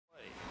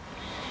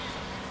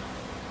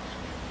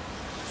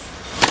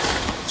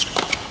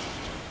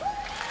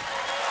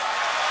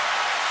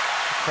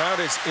Crowd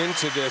is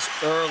into this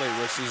early,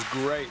 which is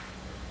great.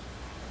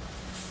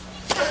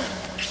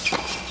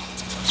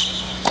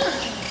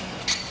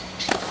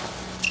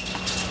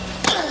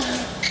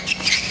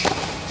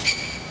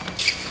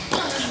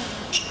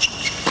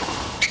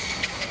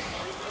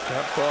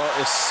 That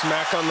ball is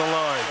smack on the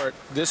line.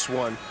 This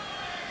one,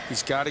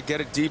 he's got to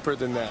get it deeper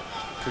than that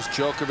because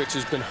Djokovic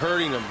has been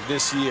hurting him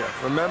this year.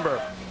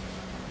 Remember,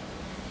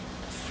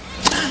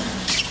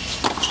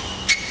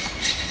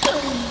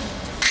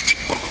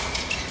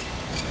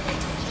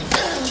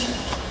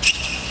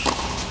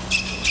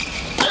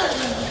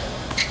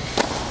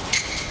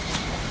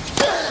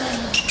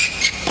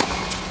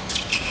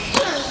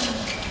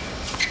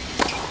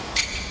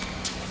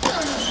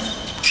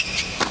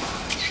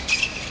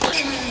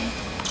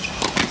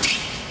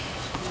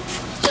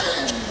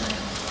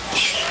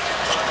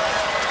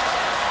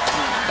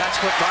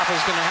 what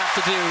Rafa's going to have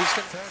to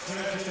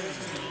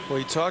do. Well,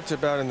 he talked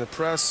about in the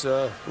press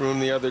room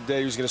the other day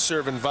he was going to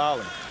serve in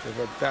volley.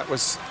 But that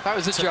was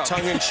a joke.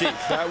 Tongue-in-cheek.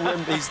 That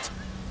wouldn't be.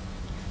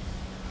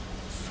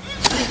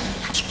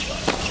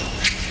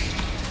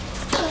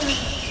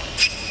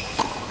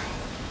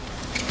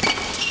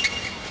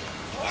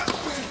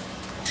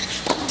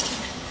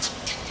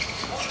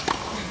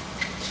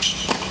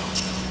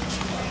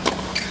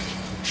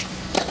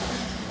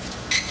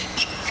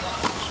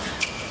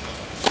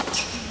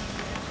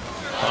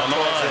 On the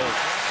line.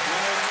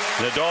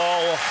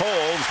 Nadal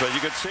holds, but you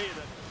could see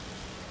that.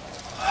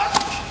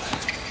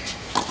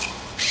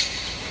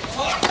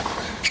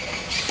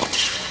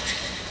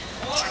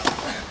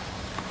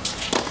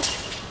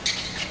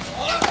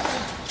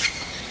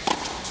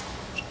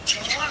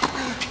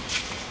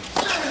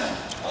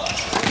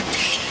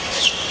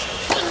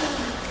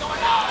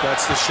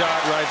 That's the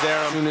shot right there.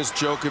 As soon as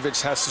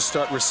Djokovic has to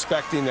start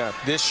respecting that.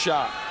 This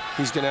shot,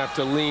 he's going to have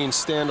to lean,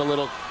 stand a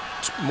little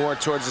more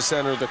towards the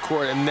center of the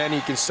court, and then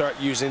he can start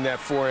using that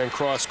forehand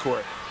cross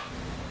court.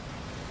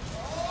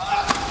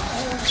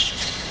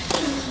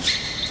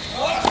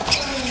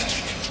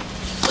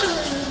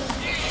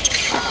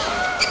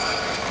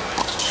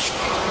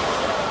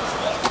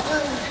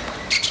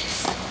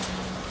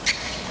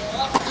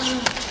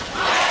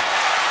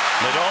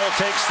 Nadal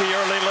takes the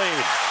early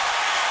lead.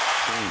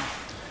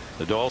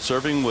 Nadal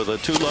serving with a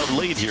 2-love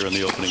lead here in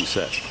the opening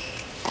set.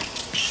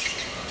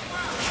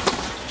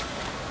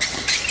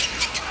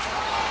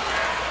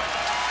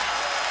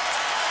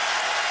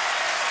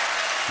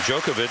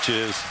 Djokovic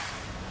is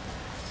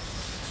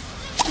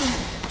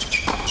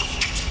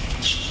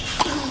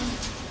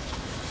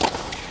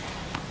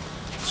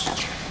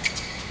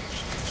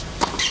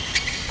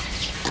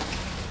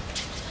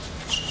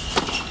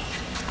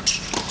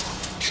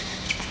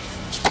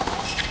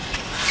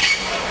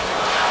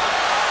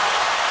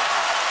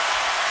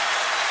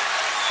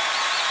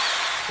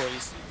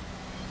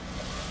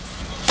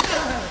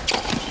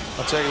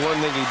I'll tell you one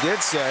thing he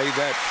did say,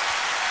 that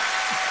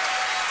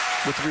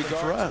with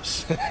regard for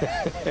us.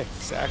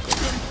 Exactly.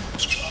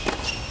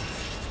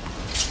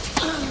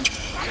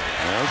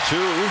 Well,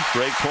 2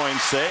 break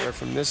points saved.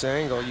 From this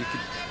angle, you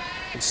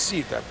can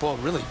see that ball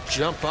really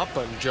jump up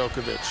on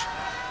Djokovic.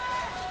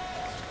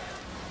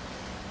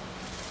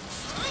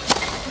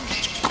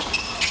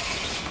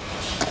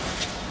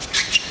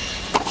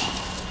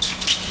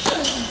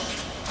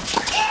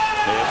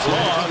 It's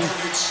long,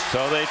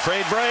 so they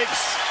trade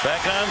breaks.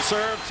 Back on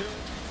serve.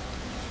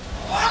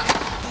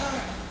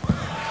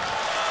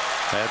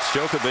 That's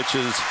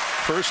Djokovic's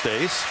first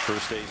ace.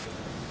 First ace.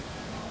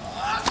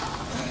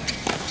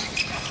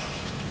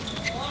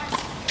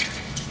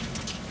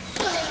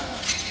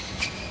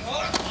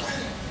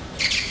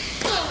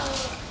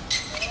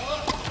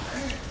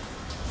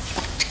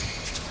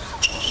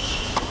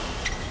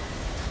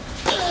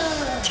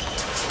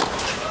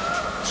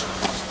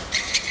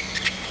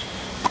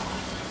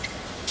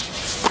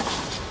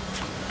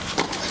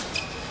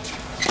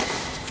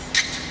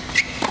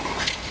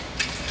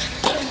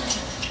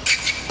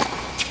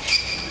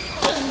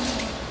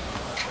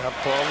 That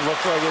ball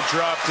looked like it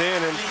dropped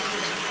in, and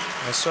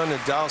I saw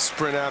Nadal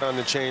sprint out on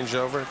the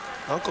changeover.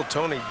 Uncle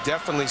Tony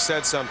definitely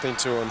said something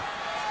to him,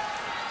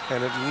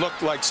 and it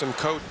looked like some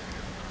coach.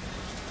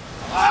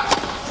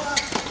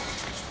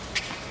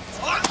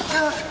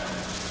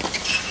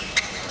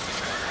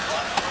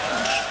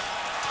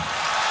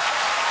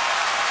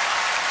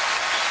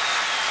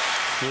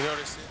 You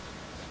notice it?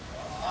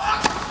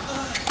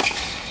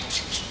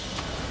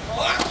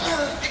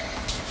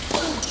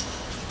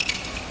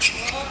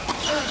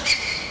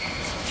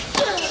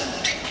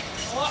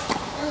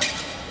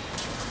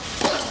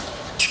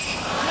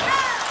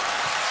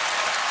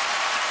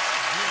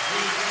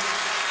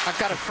 I've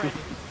got a friend.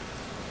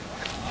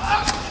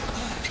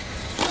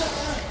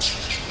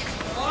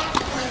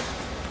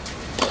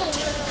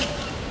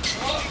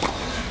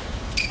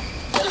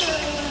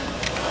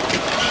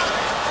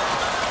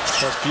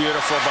 That's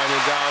beautiful by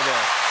Nadal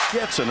there.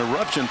 Gets an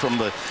eruption from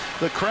the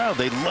crowd.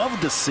 They love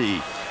to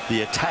see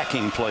the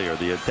attacking player,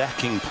 the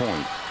attacking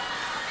point.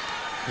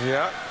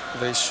 Yeah,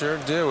 they sure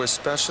do,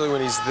 especially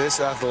when he's this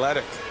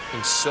athletic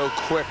and so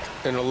quick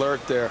and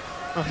alert there.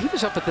 Well, he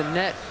was up at the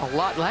net a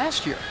lot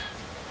last year.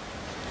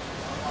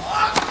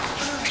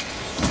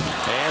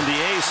 And the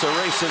ace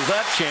erases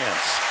that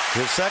chance.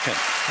 His second.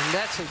 And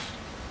that's a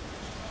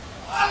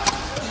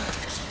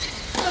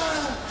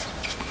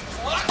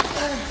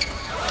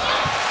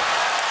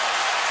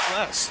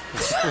less.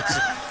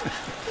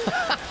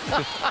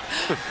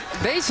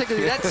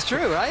 basically that's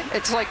true, right?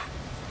 It's like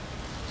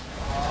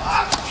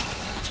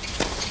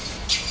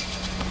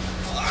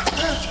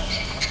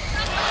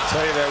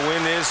Tell you that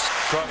wind is.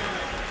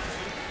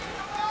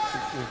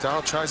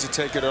 Nadal tries to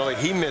take it early.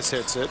 He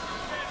mishits it.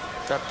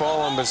 That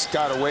ball almost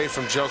got away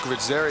from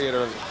Djokovic there. He had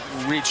to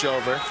reach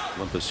over.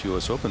 Olympus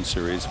U.S. Open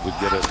Series would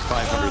get a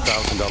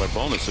 $500,000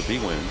 bonus if he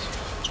wins.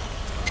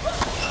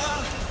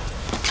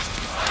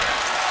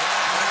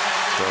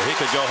 So he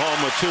could go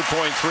home with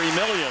 $2.3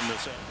 million.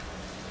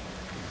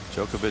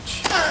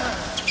 Djokovic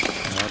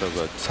out of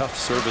a tough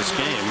service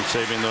game,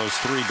 saving those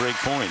 3 break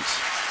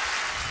points.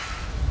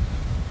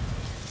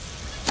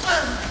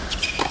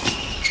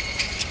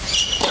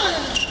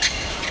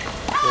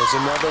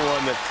 There's another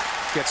one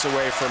that gets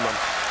away from him.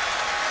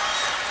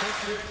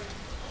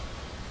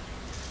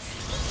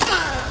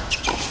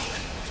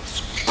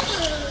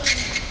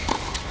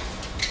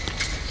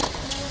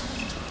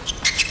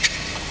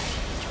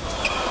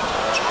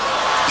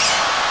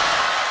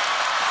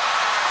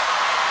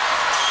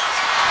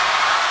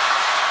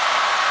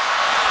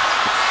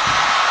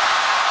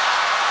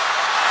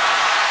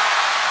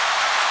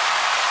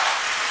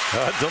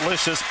 A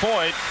delicious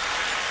point.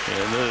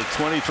 And the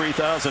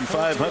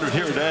 23,500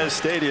 here at Daz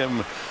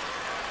Stadium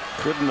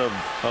couldn't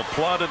have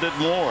applauded it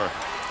more.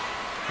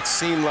 It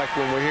seemed like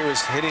when he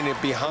was hitting it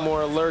behind,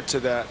 more alert to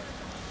that.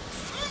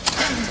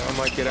 I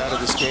might get out of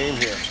this game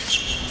here.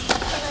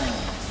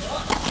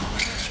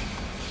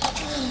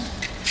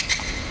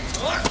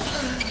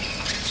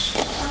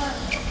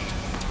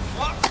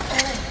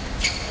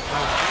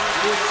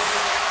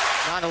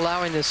 not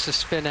allowing this to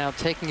spin out,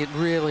 taking it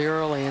really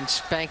early and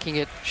spanking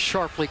it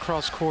sharply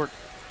cross court.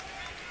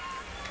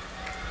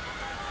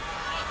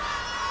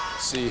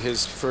 See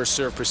his first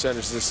serve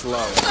percentage this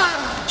low.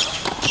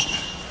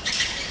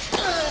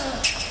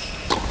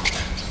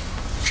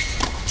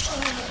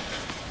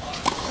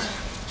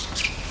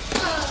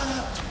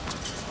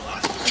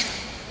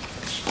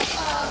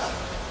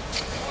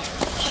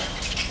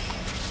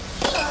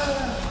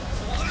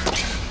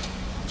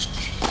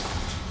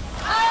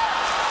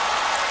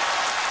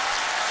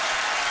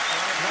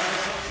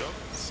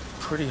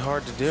 Pretty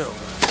hard to do.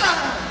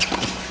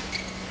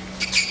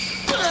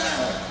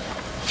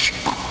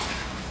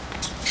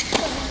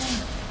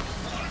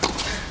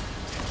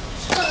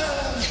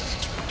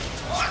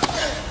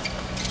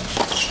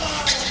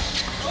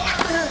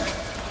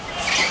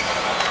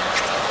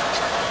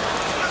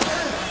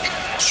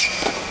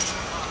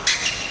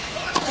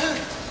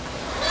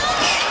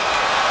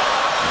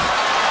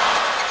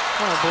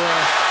 Oh boy.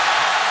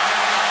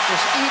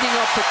 Just eating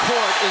up the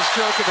court is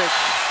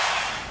Djokovic.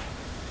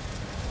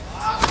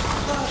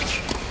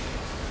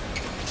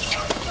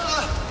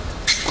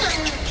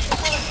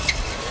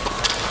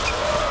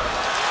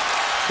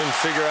 Couldn't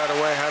figure out a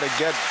way how to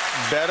get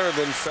better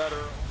than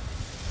Federer.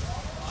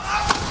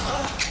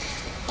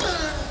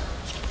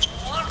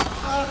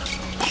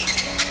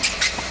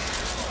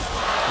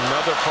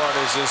 Another part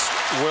is this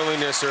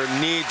willingness or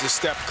need to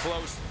step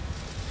close.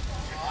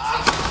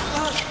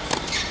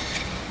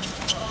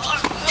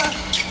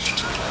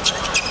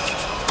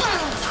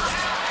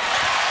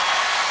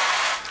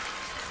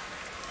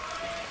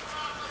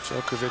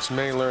 Djokovic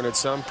may learn at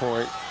some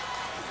point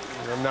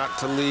not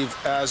to leave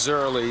as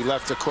early. He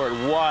left the court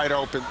wide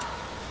open.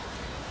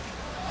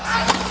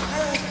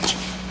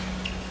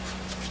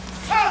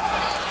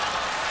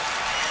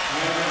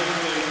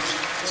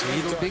 A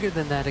little bigger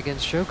than that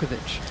against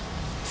Djokovic.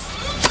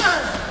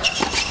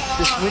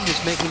 This wind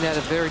is making that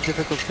a very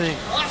difficult thing.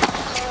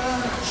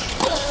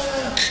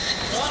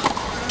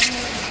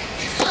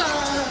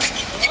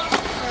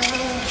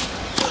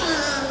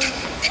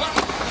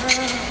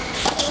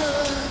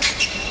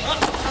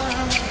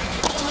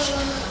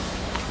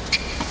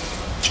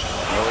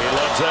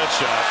 That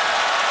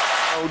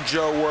shot.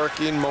 Joe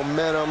working,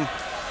 momentum.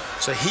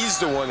 So he's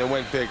the one that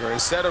went bigger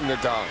instead of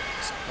Nadal.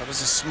 That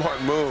was a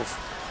smart move.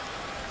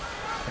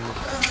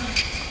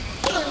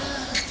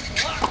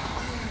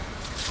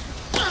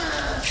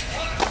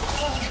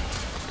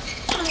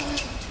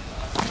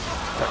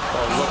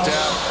 Oh, looked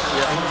out.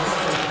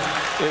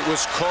 Yeah. It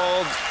was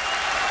called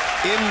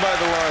in by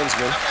the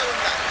linesman.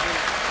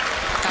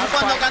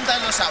 ¿Cuándo canta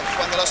él los outs?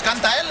 ¿Cuando los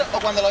canta él o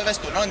cuando lo ves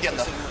tú? No lo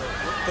entiendo.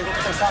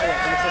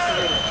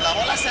 La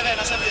bola se ve,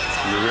 no se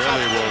piensa. You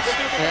really will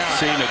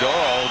see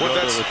Nadal go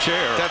to the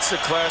chair. That's the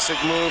classic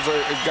move.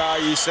 A guy,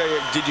 you say,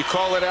 did you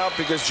call it out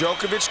because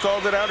Djokovic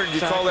called it out, or did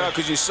you call it out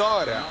because you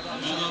saw it out?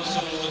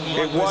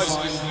 It was.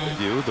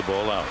 You, the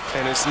ball out.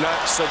 And it's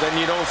not, so then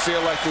you don't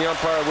feel like the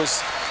umpire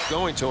was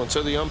going to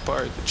until the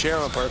umpire, the chair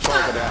umpire,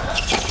 called it out.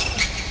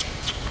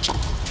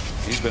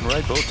 He's been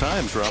right both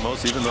times,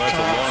 Ramos, even though it's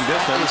a long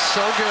distance. He's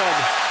so good.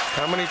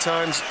 How many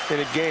times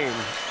in a game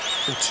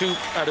And 2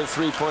 out of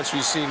 3 points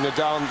we see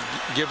Nadal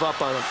give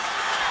up on him.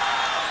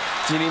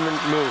 Didn't even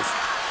move.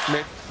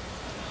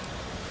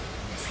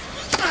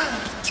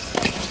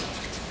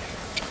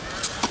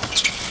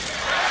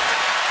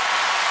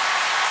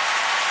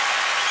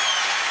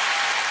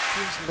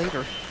 Here's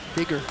later,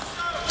 bigger.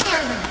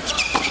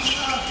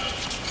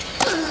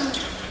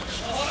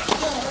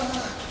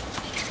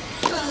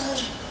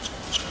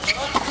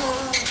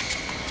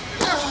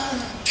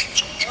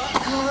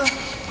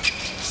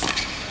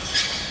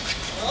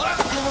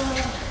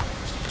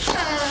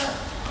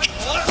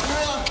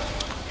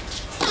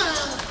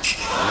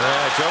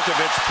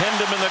 Djokovic pinned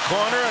him in the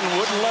corner and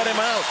wouldn't let him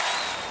out.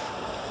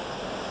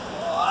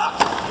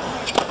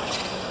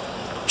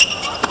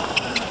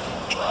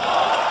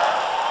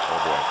 Oh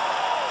boy.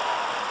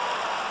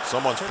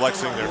 Someone's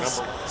flexing their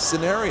number.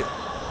 Scenario.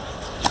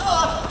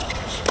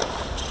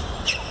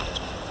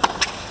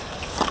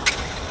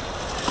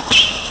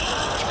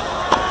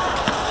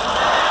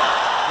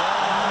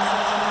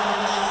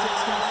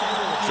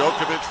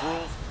 Djokovic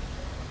rules.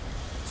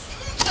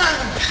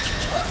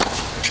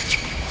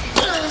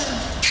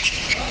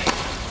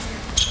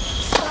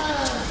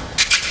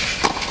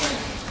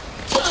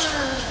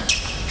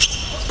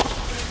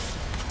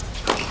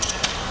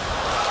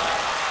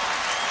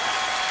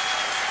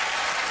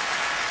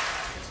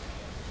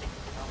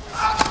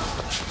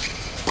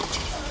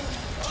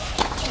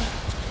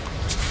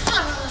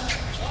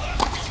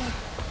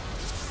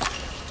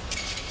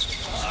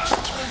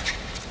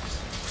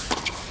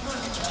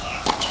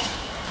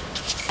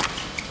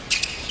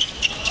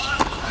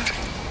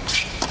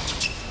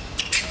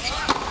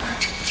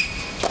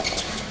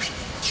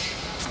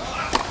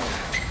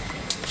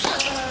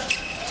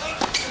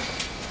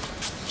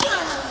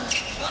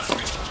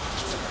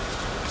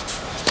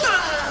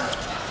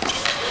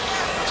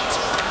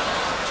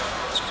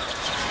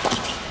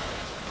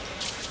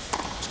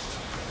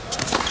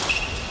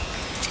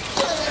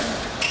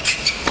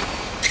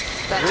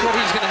 That's what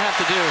he's going to have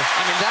to do.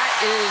 I mean, that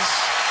is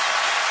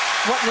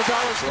what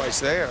Nadal is twice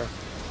there.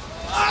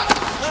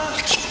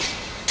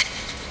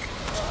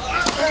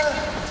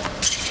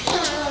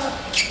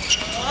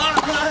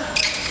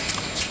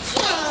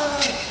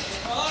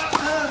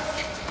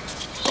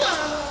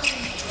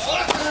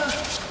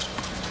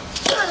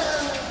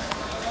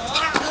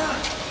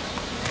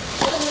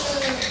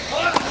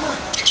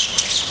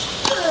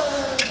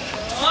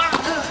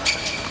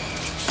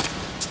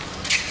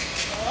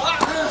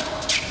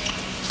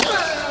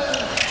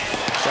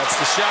 That's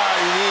the shot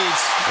he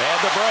needs. And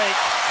the break.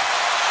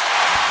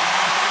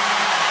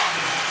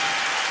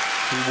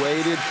 He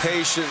waited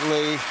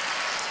patiently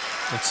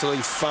until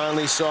he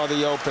finally saw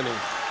the opening.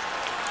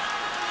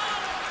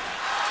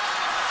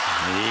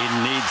 He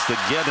needs to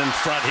get in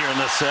front here in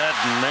the set,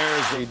 and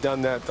there's He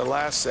done that the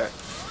last set.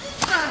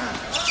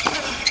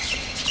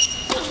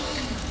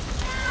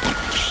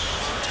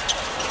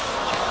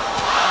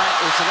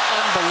 It's an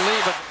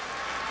unbelievable.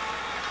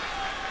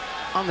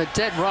 On the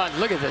dead run,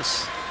 look at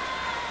this.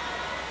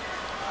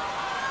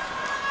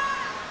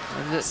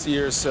 And This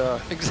year's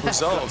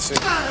results.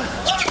 Yep,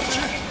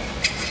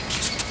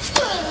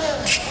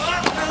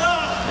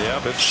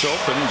 it's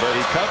open, but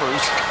he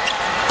covers.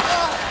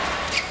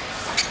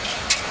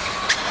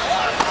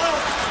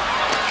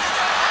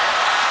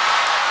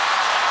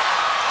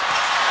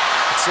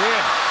 It's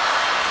in.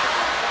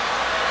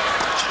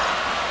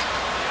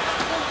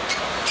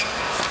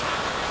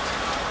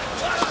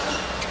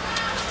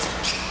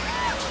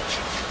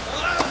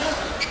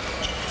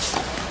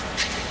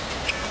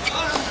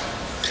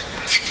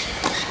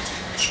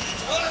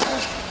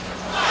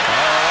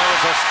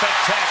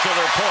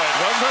 Spectacular point,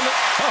 wasn't it?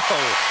 Oh.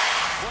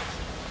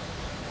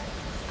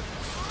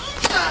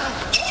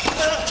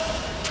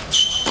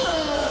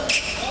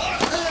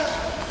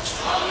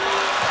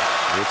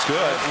 It's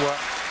good.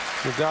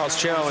 Nadal's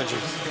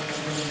challenging.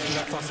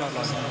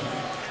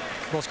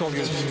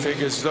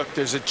 Figures, look,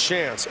 there's a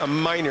chance, a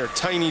minor,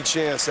 tiny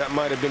chance that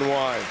might have been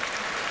wide.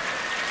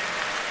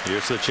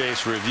 Here's the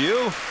chase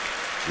review.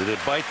 Did it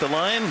bite the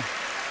line?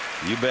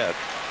 You bet.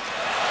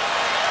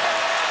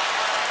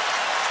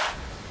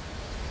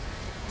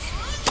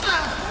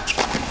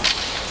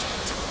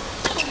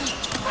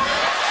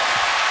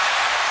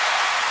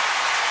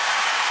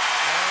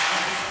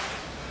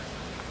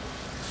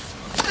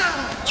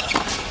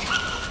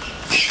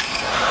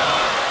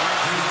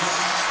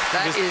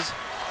 that is,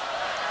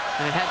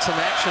 and it had some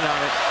action on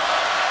it.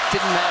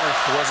 Didn't matter.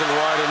 It wasn't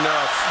wide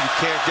enough. You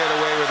can't get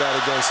away with that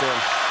against him.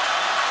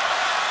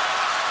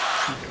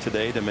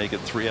 Today to make it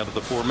 3 out of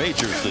the 4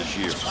 majors this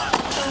year. There's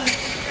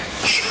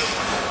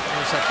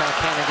that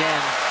backhand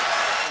again.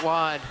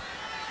 Wide.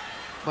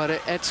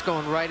 But it's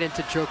going right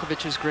into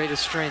Djokovic's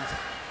greatest strength.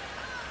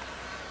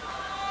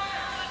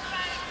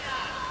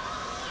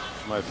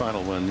 My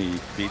final one, he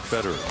beat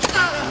Federer.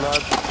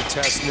 Love to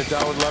test.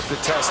 Nadal would love to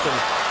test him.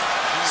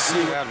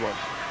 See that one.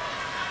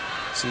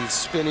 See, it's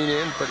spinning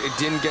in, but it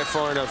didn't get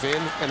far enough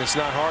in, and it's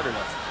not hard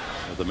enough.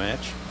 Of the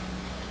match.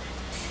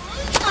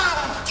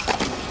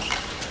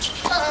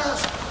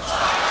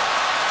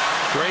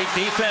 Great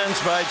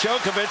defense by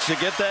Djokovic to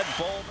get that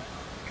ball.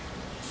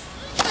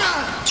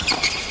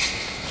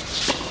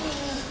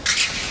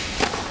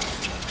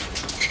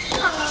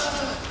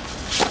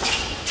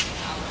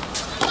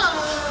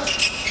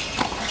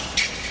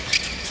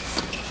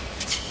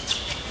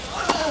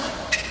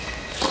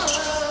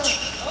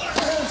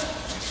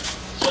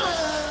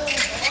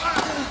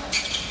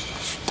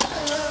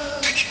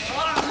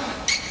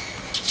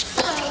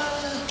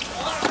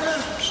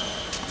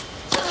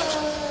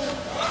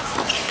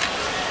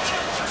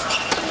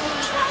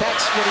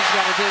 That's what he's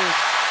got to do.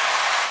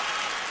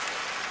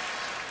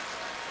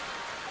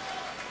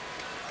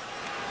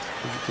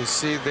 You can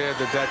see there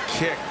that that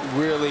kick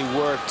really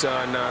worked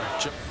on.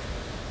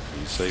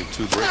 He saved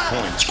 2 great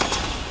points.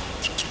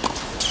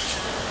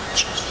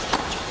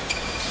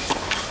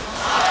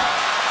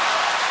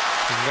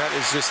 And that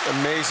is just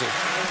amazing.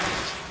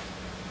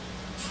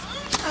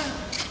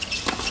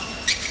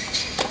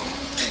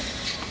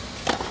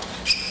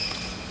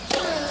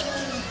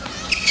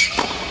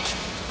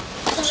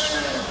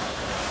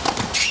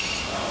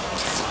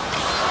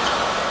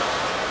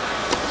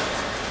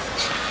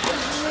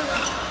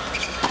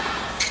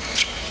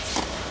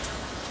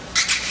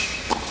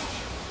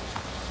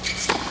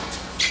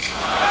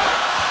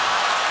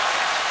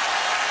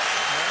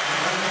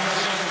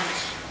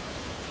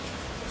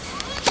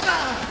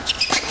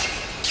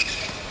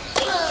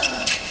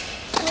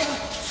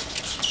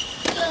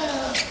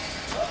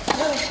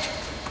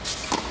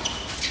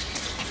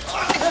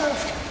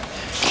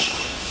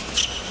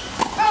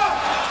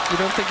 You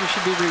don't think you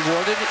should be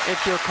rewarded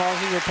if you're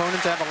causing your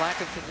opponent to have a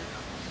lack of condition?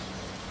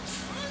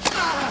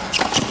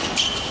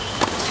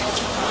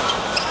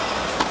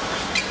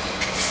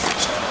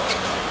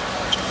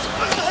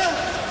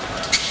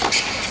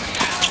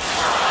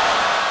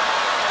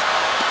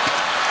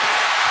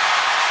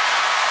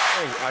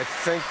 I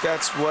think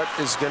that's what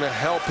is going to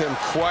help him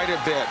quite a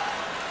bit.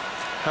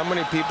 How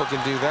many people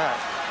can do that?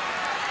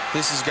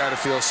 This has got to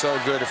feel so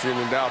good if you're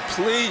Nadal.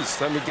 Please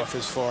let me get off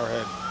his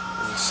forehead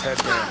and his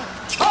headband.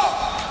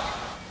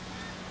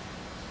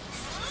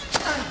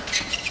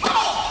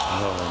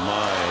 Oh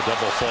my, a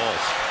double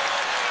fault.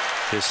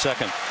 His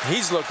second.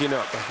 He's looking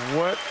up. Like,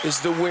 what is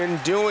the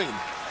wind doing?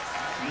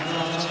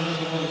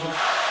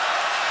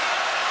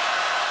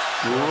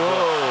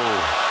 Whoa.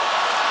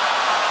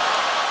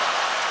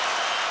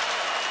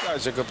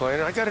 Guys are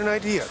complaining. I got an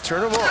idea.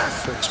 Turn them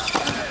off.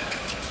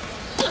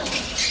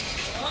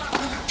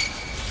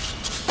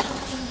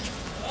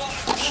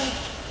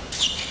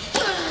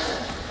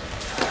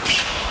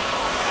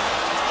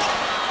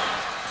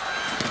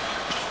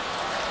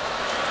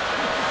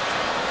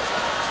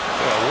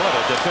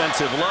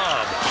 Defensive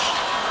lob.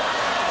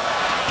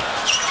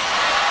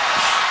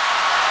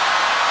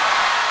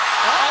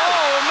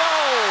 Oh, no!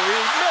 He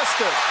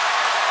missed it.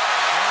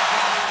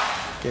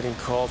 Getting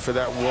called for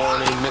that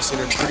warning, missing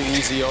a pretty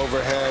easy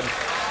overhead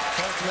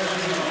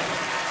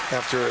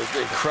after an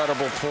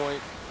incredible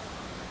point.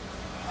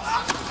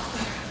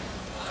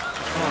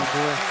 Oh,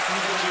 boy.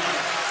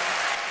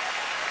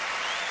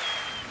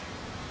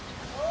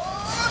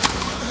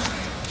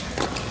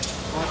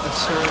 What the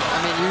serve. I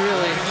mean, you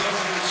really...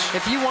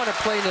 If you want to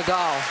play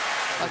Nadal,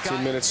 2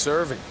 minutes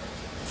serving.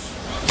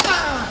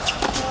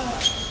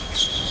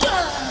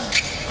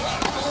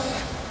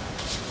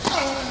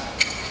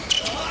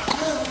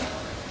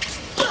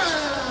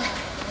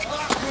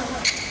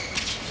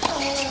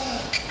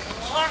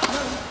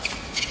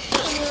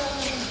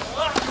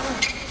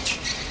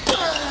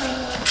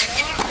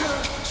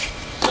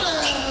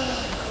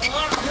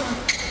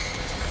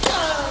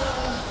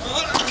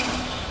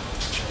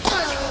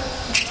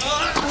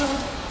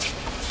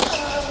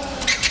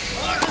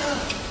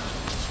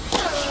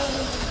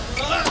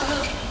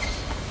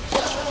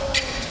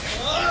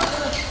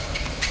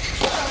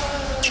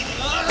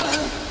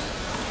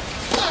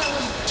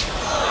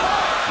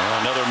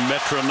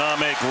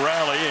 Metronomic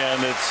rally,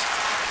 and it's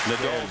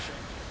Nadal.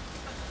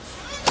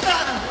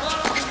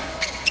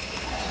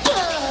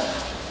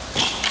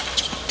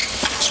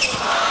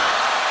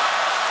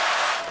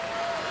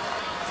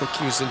 I think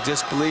he was in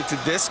disbelief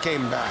that this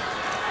came back.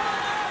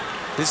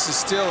 This is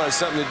still has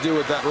something to do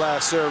with that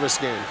last service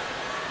game.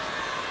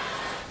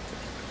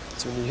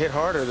 So when you hit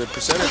harder, the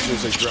percentage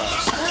usually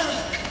drops.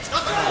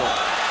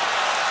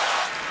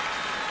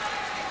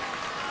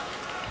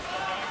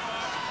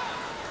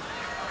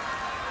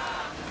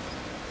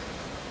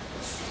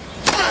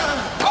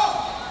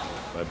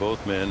 By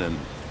both men, and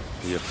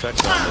the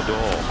effect on Nadal,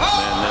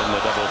 and then the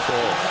double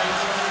fault.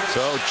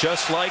 So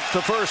just like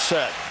the first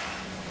set.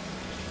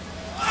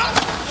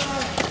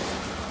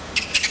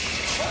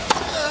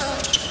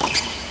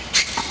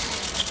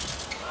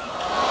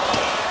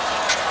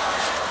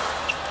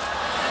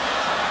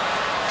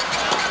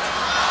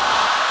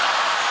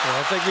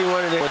 I think he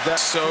wanted it, but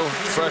that's so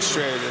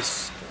frustrated.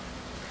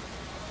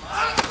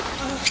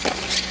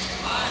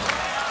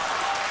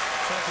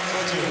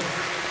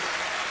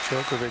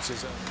 Djokovic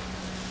is up.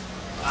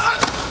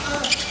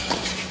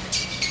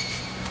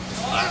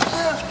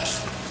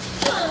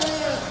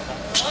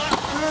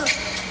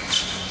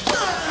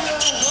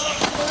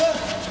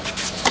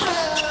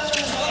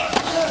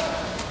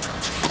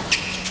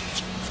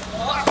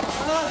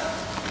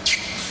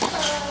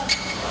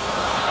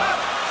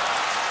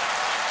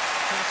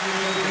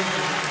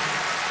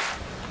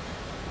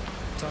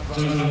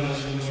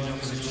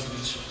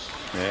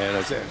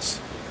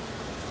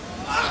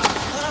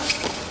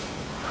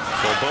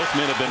 So both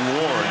men have been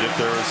warned if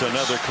there is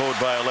another code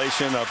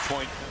violation, a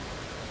point.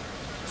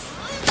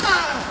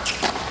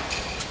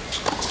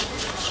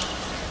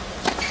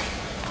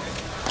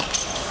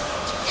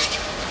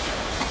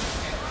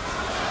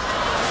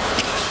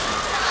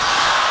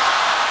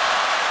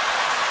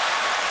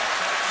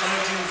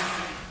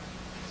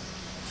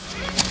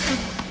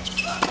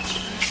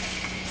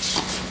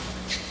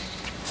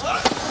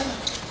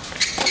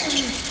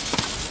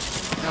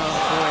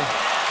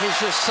 He's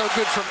just so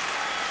good from.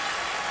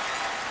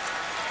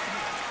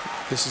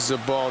 This is a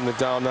ball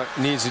Nadal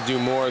needs to do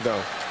more,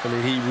 though. I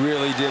mean, he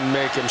really didn't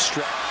make him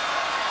stretch.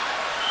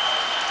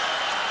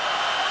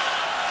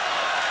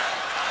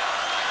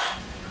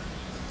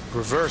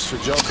 Reverse for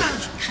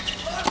Djokovic.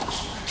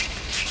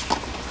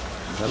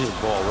 Another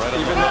ball right on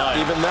the line.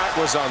 Even that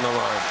was on the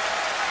line.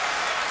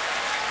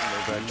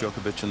 Novak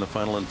Djokovic in the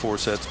final in 4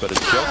 sets, but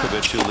it's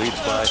Djokovic who leads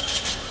by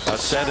a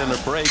set and a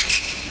break.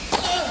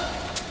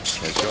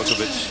 As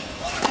Djokovic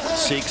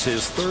seeks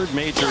his 3rd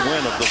major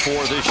win of the 4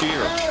 this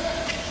year.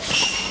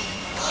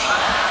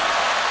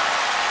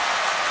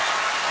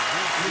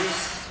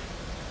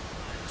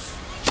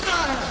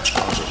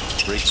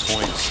 Break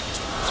points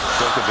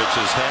Djokovic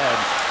has had.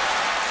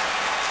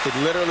 It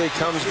literally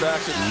comes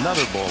back.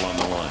 Another ball on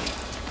the line.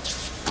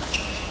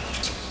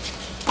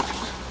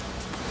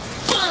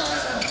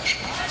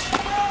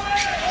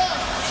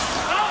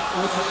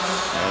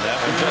 And that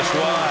one just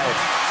wide.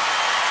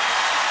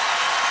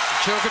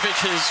 Djokovic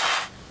is.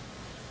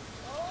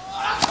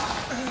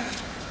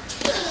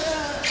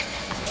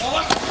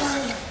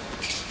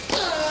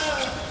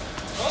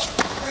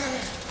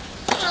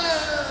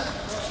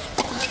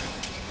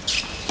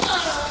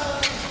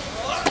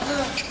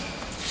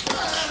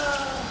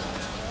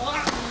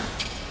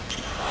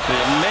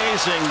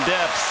 Amazing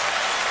depth.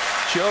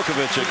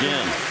 Djokovic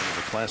again.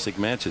 The classic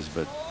matches,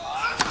 but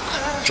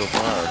so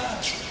far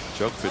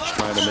Djokovic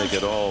trying to make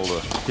it all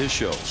his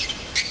show.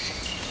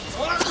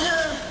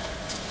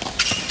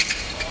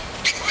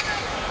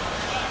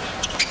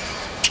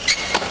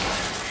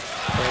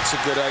 That's a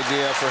good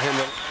idea for him,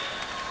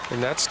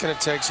 and that's going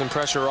to take some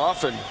pressure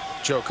off of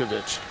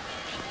Djokovic.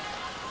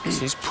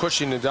 He's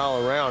pushing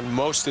Nadal around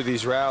most of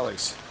these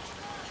rallies.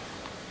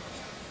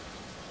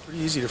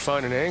 Pretty easy to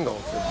find an angle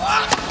if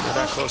you're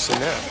that close to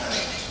net.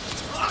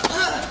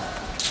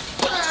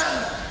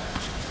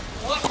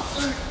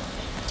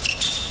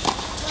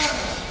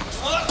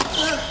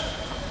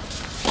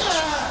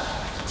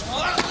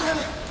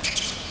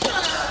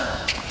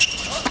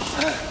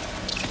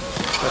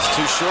 That's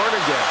too short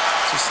again.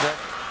 Just that.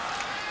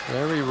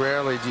 Very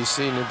rarely do you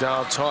see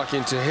Nadal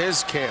talking to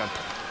his camp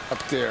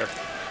up there.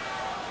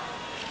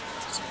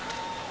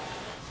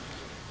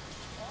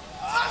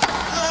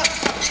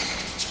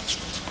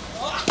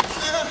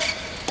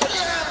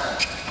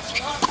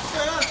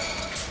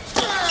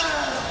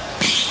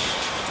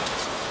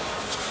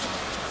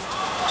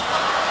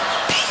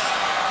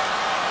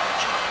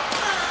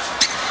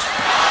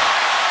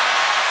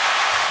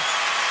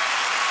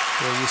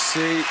 Well, you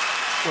see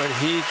when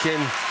he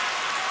can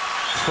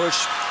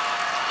push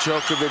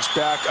Djokovic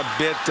back a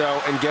bit,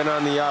 though, and get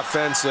on the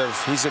offensive,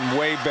 he's in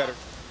way better.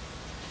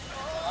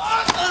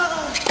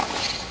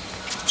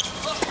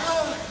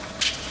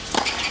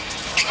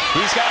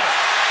 He's got it.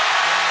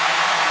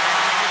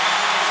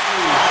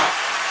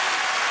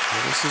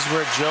 And this is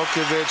where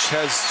Djokovic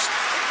has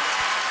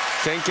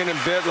thinking a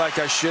bit like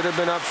I should have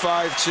been up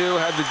 5-2,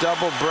 had the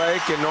double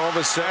break, and all of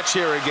a sudden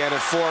here again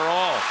at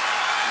 4-all.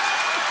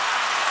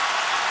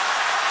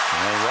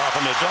 And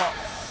Rafael Nadal.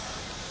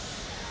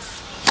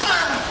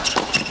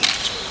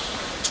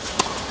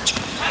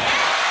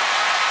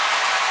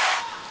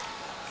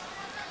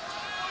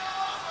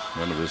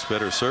 One of his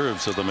better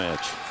serves of the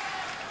match.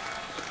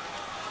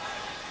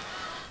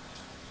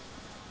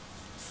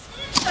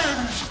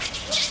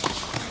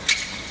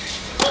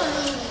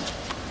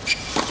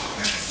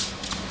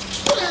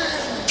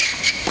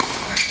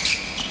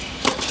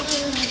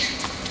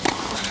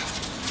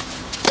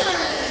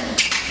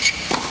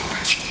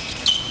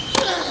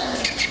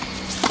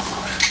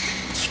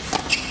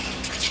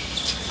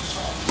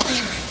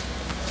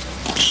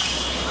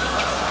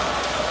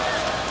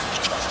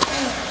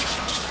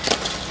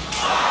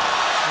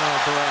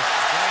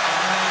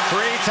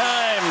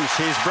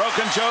 He's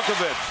broken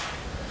Djokovic.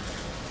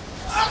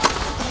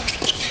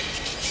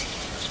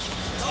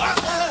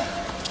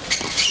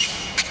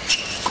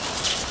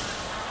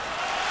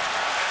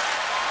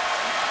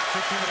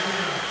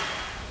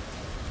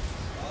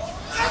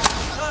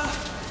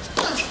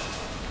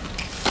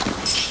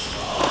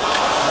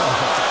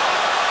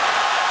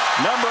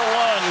 Number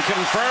 1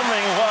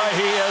 confirming why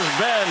he has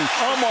been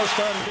almost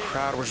undefeated. The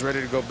crowd was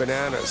ready to go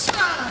bananas.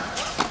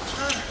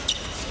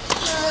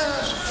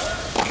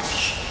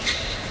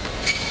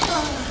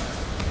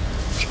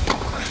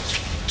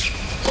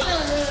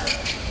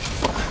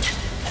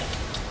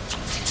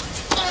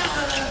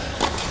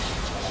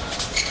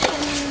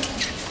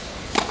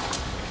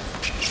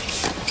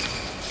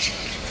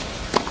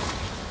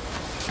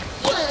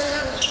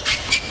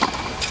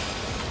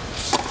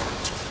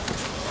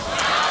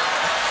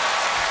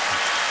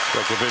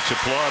 Djokovic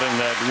applauding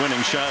that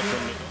winning shot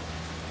from Nadal.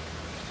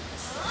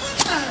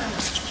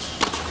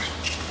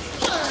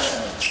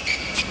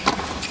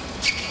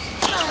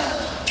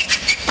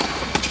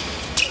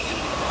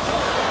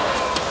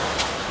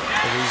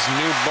 These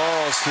new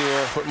balls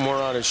here put more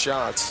on his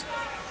shots.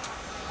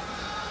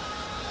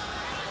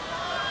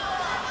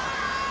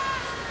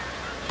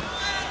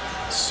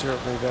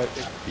 Certainly that.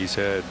 He's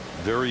had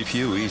very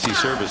few easy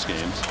service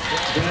games,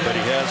 but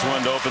he has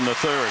one to open the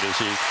third as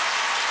he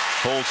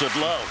holds it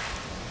low.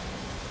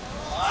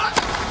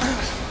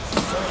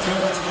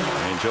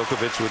 And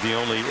Djokovic with the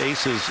only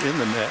aces in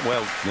the net.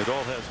 Well,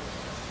 Nadal has.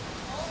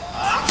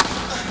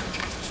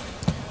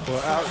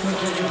 Well, out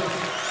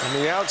on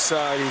the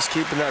outside, he's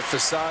keeping that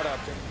facade up.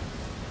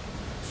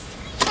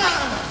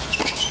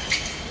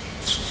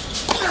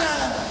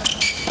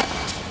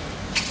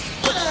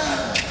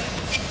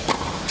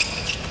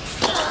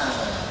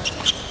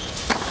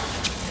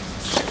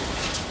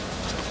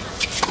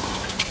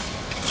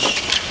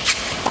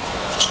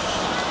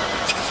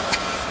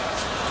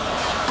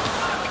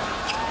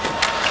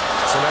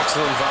 It's an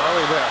excellent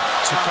volley there.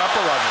 It's a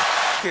couple of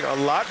them.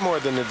 A lot more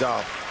than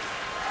Nadal.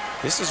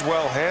 This is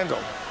well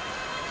handled.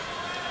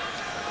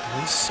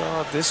 He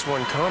saw this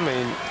one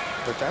coming,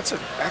 but that's an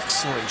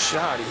excellent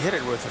shot. He hit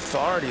it with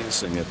authority.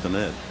 At the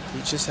net.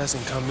 He just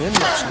hasn't come in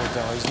much,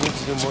 Nadal. He needs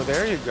to do more.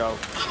 There you go.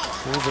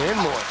 Move in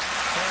more.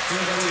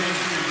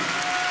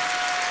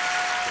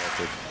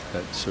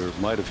 That serve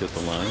might have hit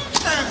the line.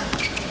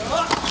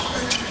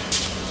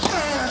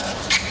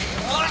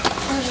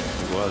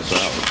 It was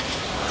out.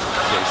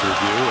 Case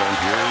review, and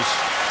here's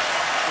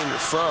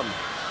from.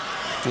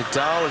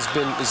 Nadal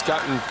has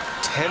gotten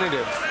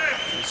tentative.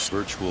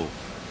 Virtual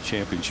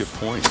championship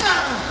point.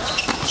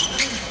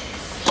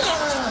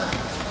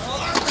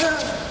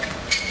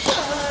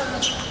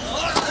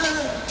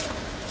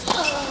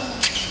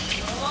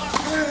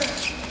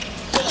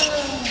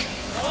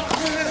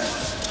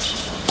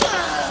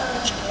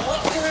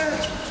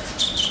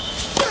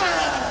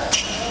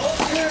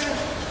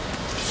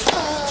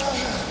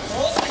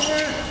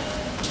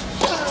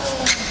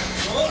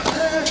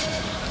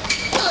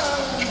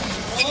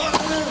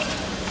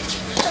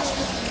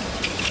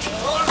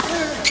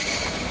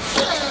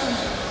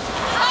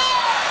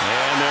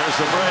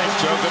 The break.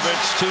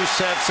 Djokovic 2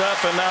 sets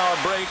up, and now a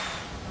break.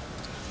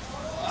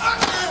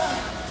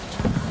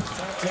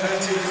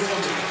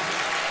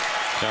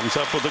 Comes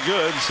up with the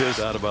goods. His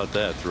doubt about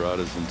that throughout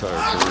his entire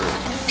career.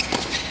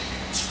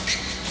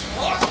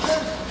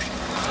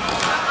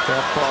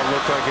 That ball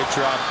looked like it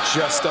dropped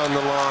just on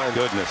the line.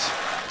 Goodness.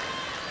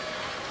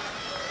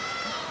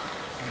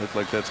 Looked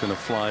like that's going to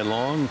fly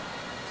long.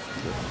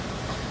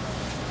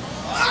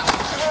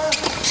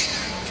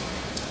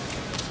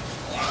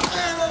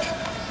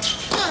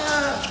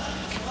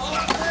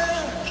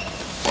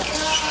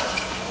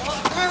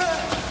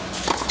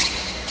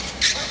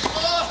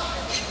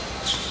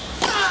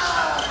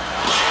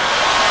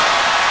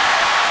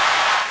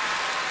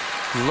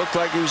 Looked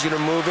like he was going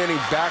to move in. He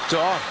backed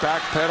off,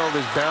 backpedaled.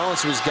 His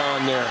balance was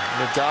gone there.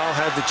 Nadal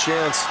had the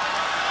chance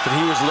that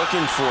he was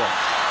looking for.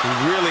 He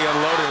really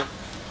unloaded him.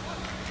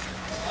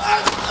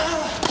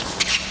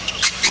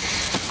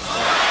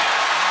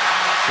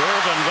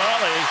 Serve and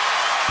volley,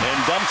 and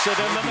dumps it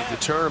in the net. The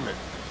tournament.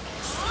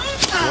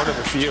 One of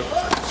the few.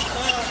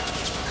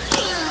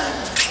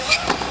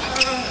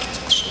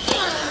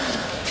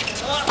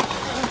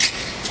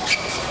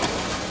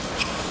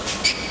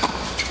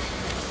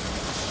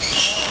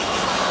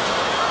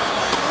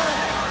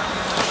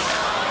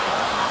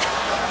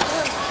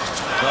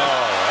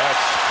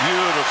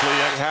 Beautifully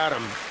had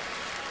him,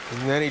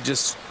 and then he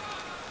just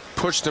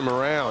pushed him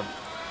around.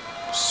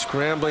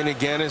 Scrambling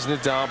again is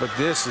Nadal, but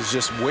this is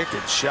just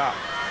wicked shot.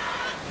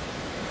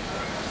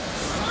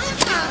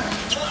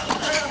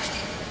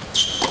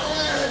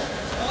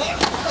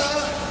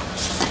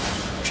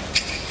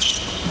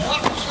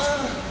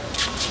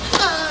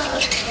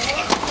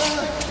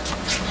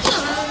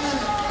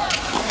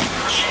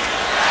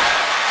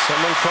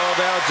 Someone called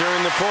out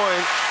during the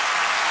point.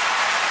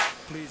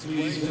 Please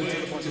wait until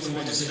the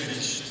participant is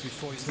finished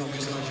before you start your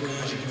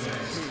celebration.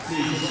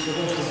 Please, the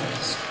ball.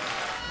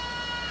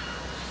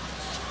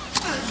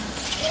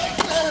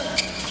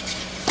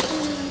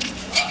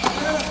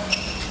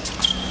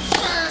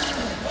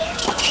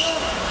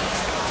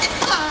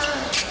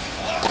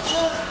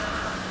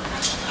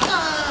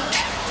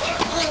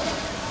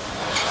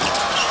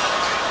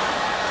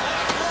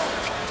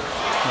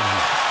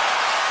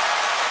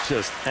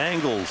 Just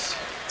angles.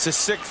 It's a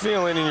sick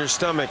feeling in your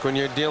stomach when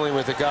you're dealing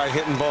with a guy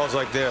hitting balls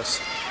like this.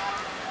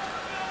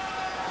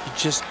 You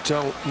just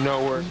don't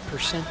know where.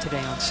 3% today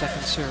on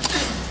second serve.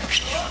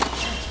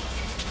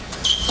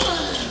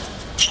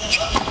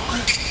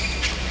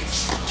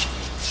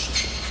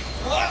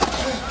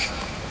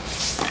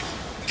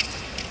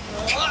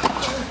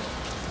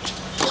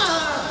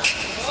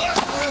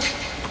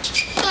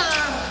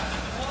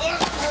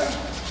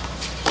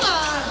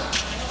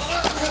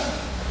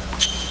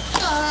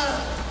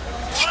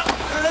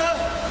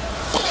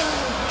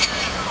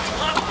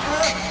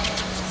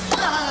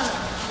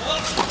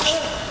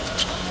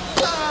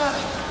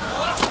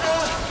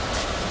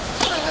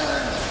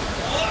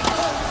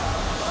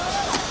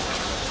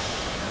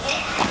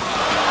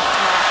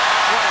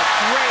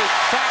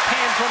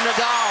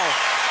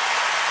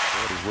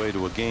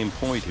 game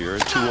point here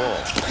at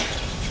 2-all.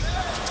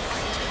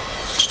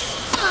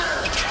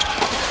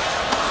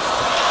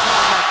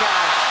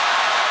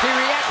 He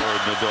reacted.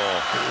 Nadal.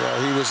 Yeah,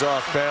 he was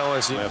off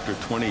balance. After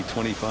 20,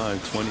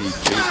 25, 28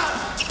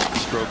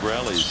 stroke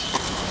rallies.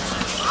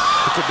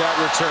 Look at that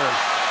return.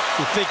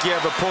 You think you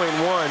have a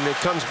 .1, it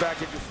comes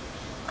back at you.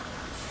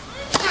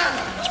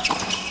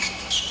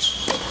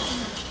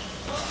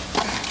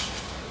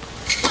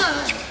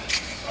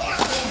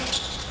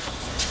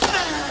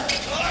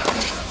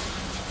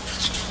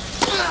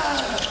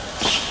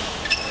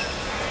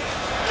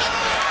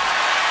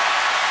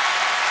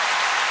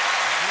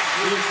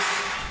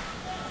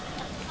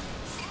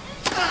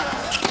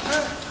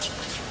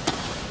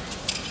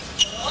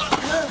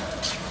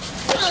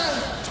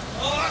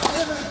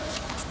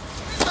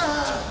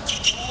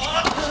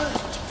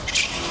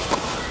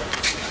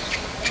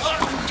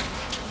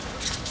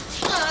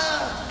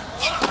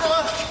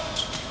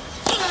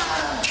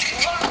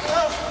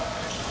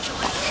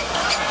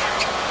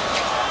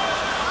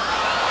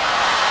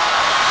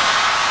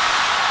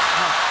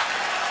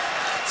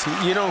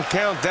 You don't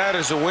count that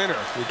as a winner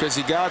because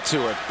he got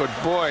to it. But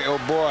boy, oh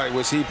boy,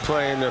 was he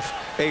playing the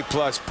A+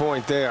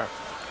 point there.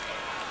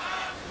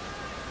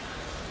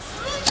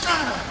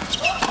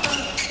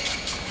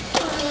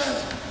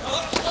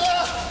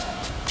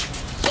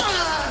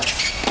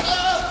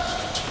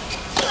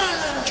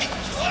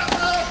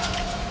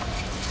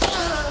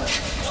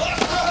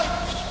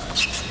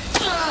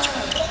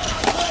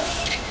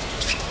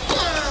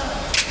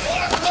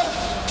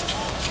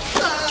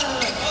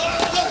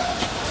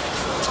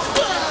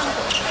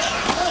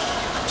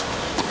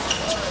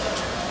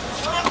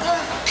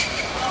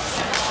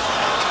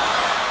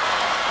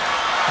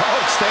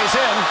 Stays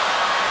in.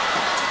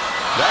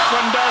 That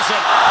one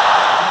doesn't.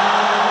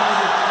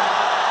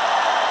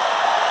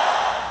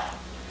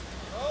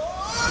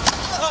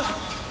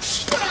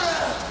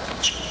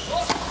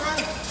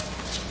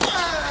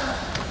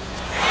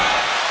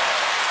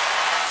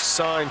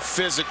 Sign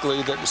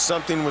physically that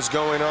something was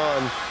going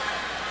on.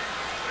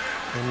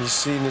 And you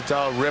see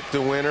Nadal rip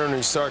the winner, and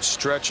he starts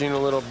stretching a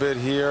little bit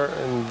here,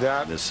 and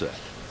that This set.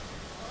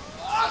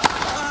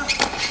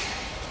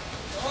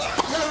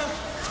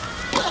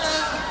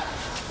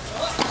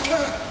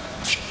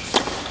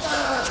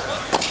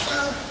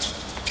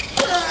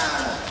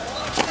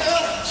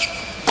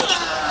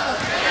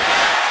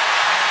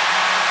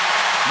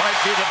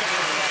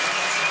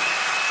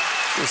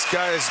 This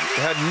guy has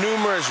had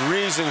numerous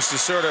reasons to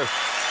sort of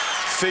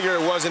figure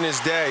it wasn't his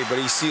day, but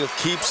he still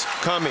keeps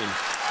coming.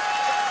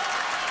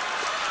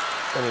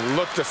 And it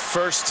looked the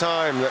first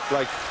time that,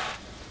 like,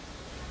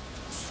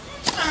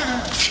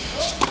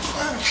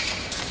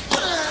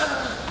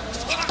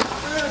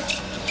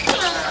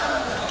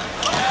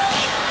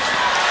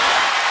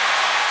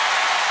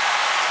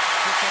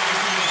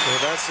 well,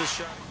 that's the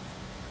shot.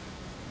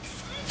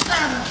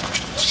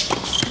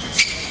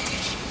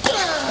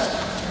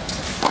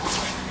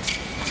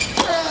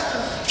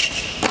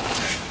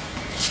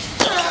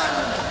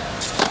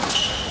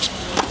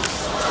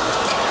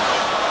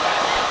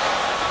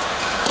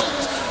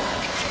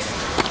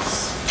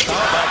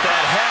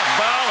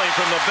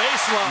 From the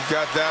baseline. You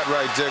got that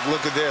right, Dick.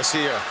 Look at this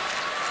here.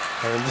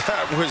 And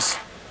that was...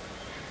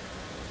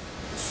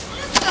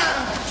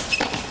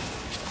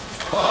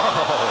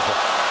 Oh.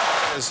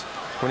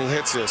 When he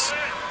hits this,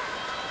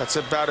 that's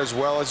about as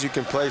well as you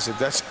can place it.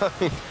 That's, I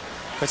mean,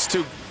 that's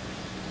too...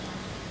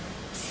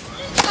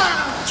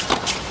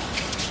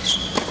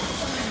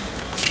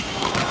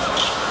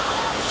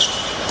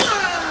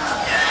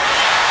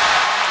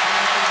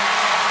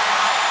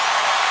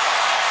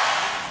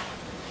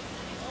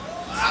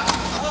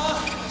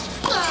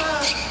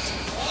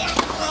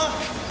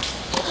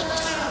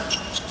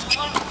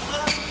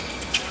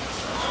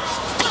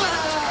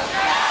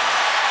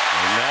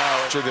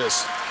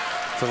 This,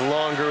 the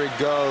longer it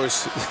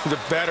goes, the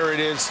better it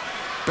is.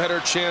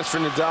 Better chance for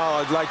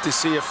Nadal. I'd like to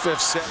see a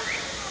 5th set.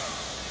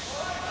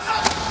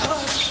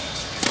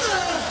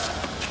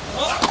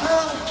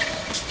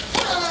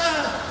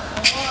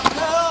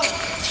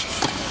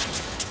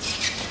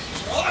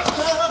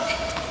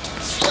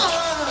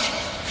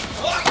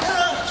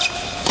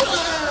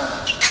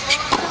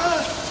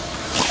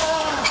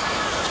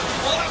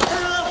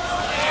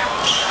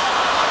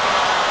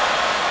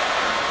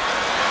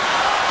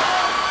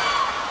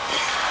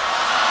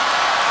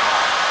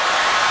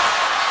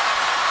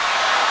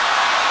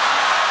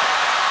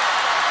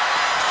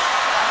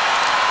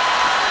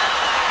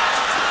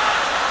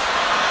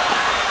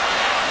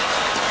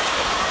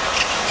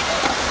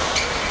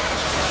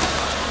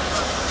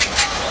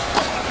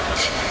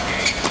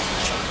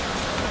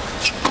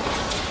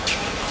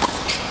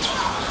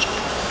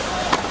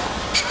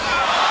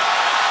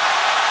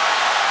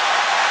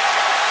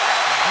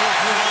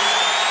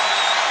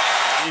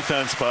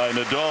 Defense by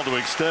Nadal to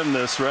extend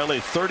this rally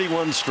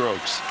 31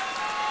 strokes.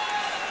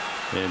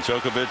 And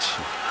Djokovic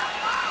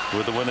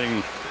with the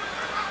winning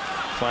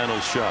final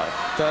shot.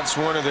 That's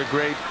one of the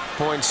great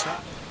points.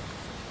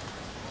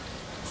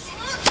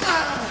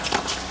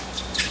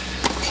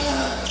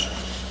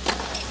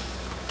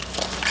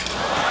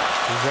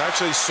 He's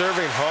actually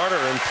serving harder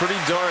and pretty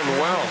darn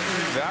well.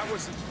 That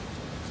was...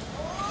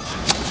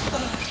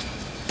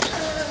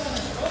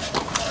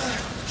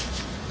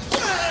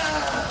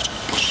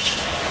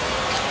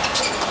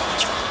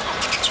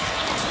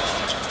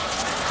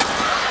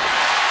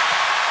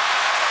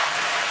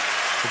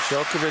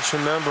 Djokovic,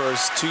 remember,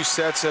 is 2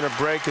 sets and a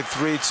break at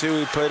 3-2.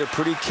 He played a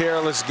pretty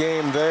careless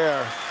game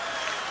there.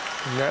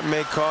 And that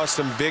may cost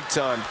him big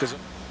time because...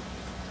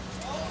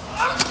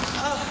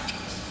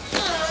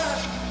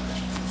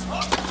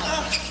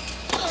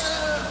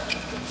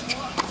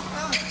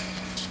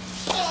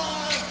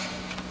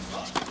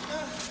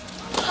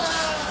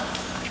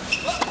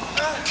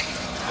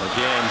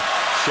 Again,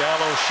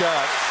 shallow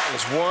shot.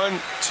 It's one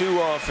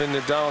too often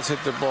Nadal's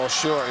hit the ball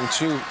short, and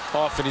too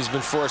often he's been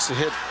forced to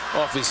hit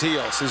off his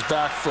heels, his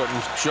back foot,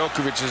 and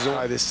Djokovic is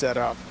why this set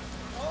up.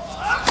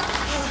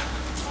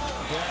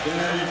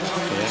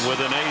 And with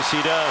an ace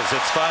he does.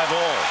 It's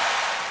 5-all.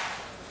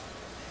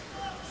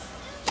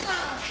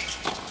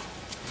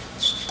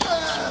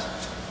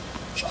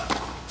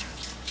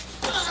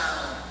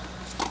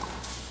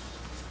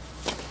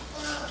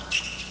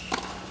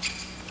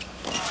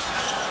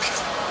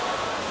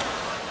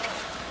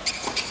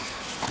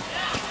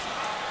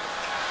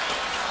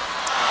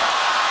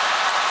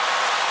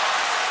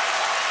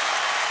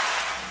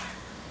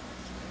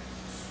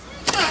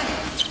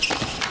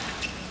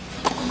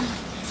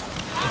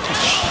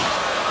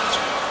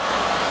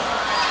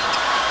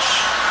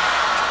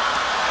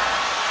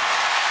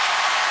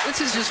 This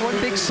is just one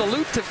big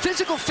salute to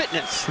physical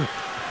fitness.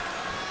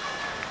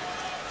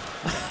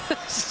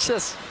 It's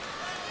just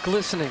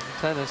glistening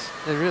tennis.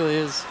 It really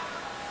is.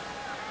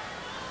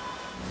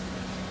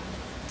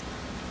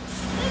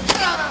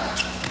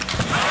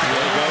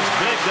 There he goes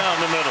big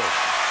down the middle.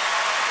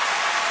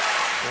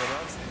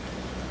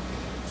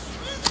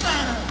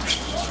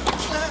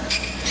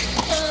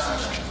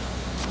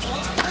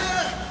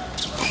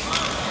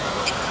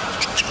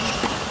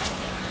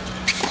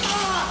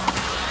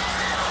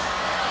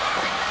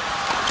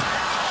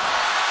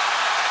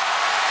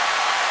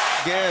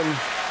 Again,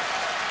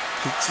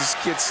 he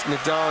just gets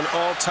Nadal in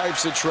all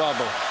types of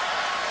trouble.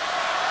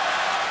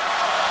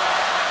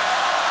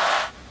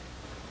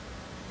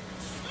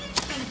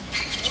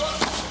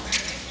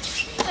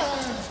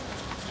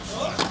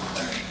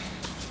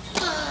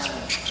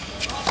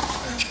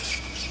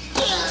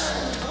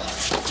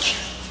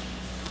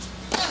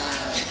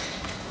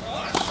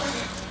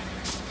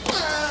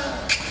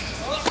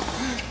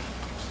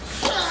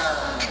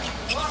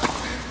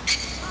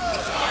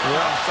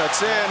 Yeah,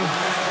 that's in.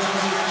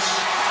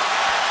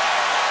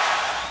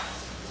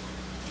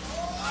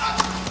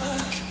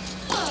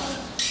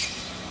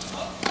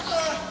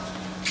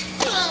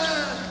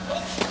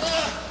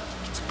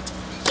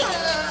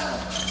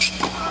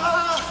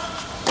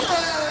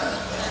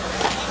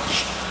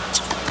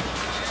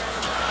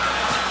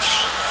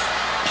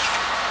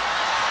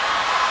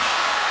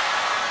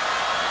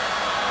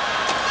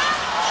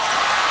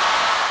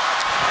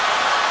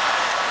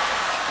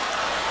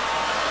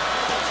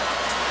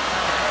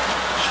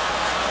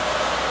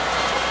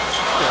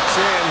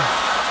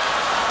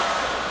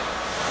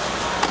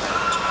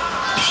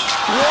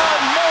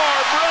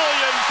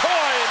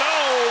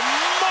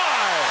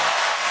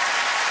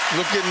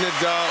 Look at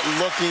Nadal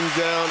looking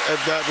down at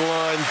that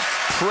line,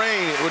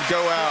 praying it would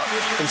go out,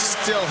 and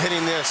still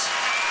hitting this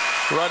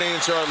right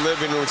into our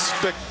living room.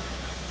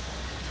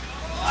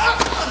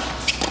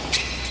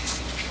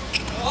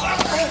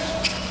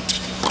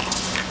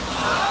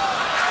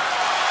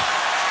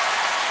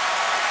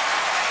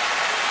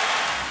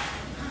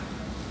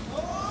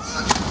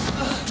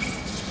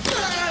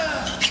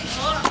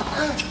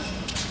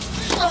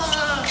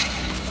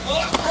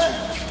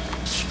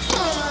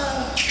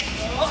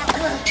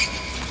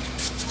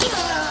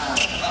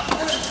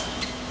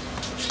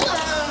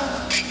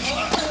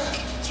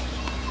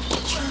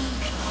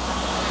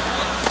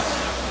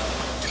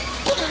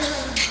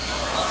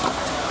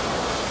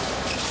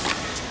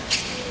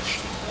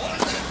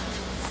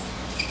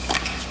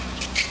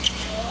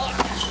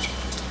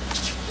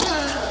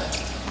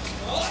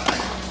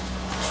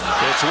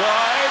 It's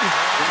wide.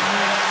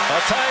 A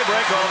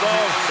tiebreak,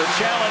 although the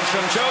challenge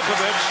from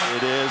Djokovic.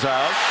 It is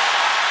out.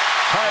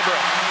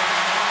 Tiebreak.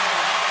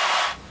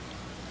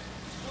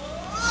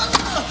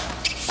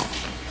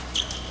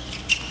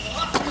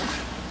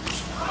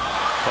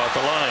 Caught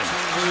the line.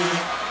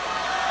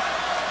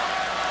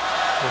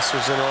 This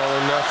was an all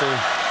or nothing.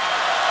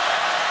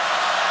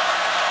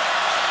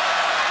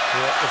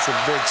 Yeah, it's a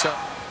big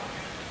time.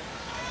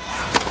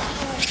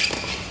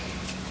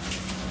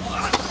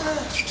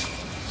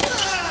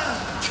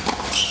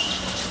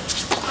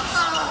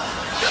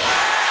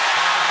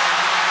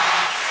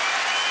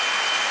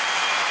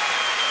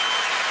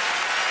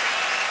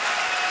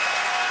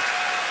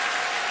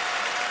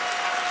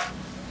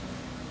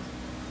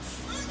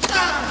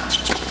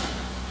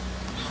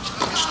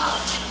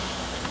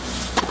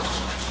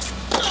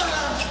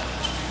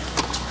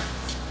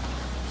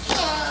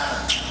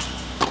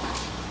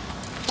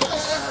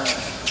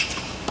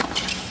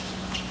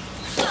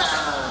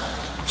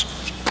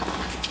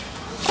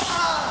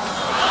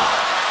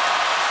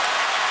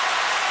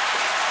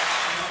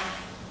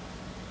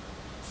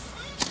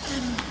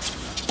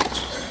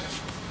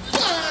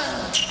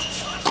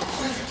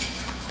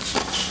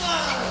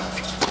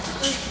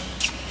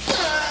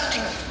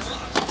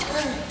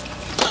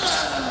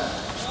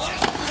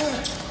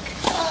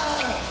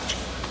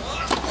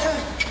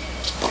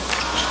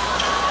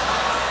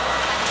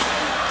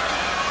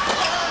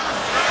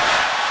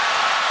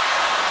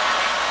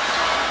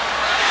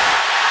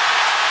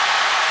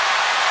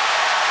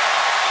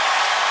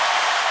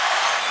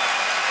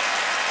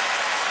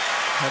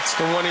 That's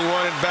the one he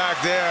wanted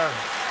back there.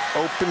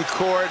 Open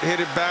court, hit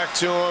it back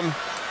to him.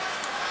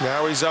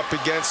 Now he's up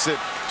against it.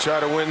 Try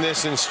to win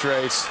this in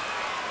straights.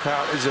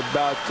 Crowd is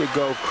about to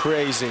go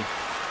crazy.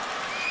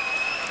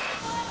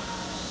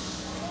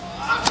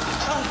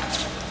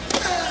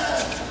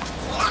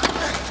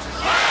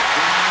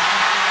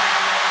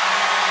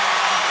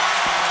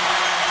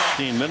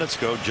 Minutes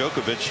ago,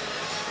 Djokovic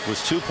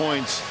was 2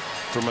 points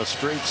from a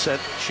straight set.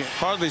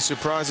 Hardly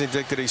surprising,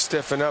 Dick, that he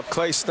stiffened up.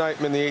 Clay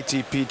Snipeman, the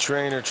ATP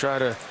trainer, try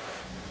to.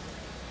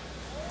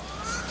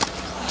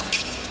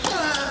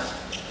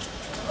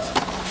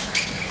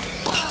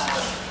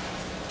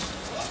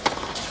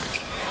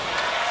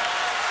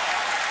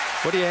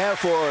 What do you have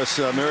for us,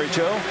 Mary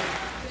Jo?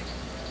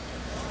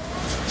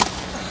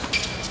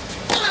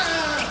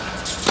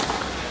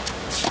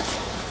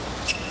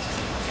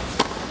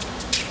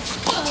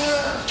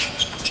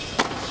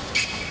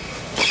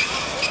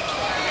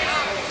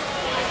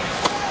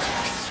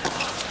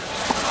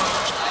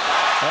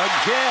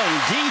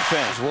 Again,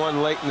 defense.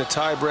 One late in the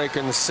tiebreaker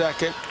in the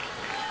second.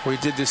 We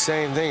did the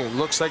same thing. It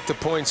looks like the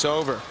point's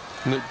over.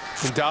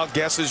 Nadal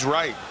guesses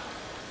right.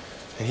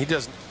 And he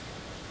doesn't.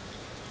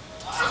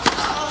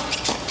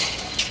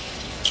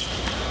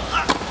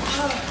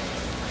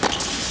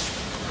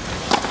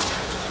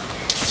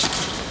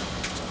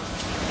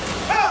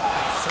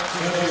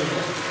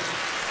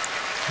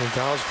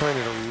 Nadal's playing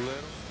it a little.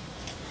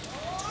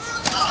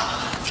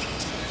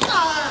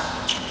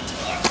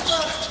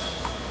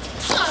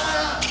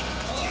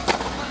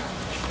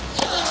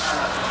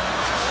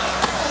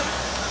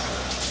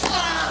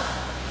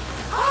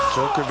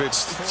 Djokovic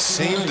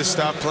seemed to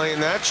stop playing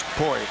that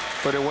point,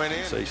 but it went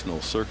in.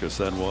 Sensational circus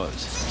that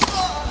was.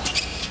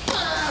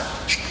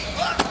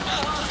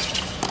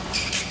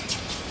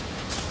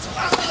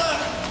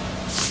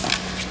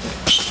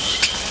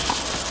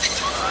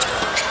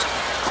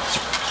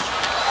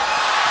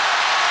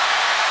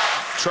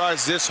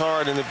 Tries this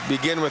hard and to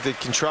begin with, it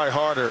can try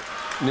harder.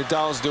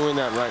 Nadal's doing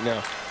that right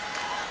now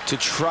to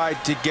try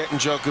to get in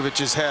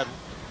Djokovic's head.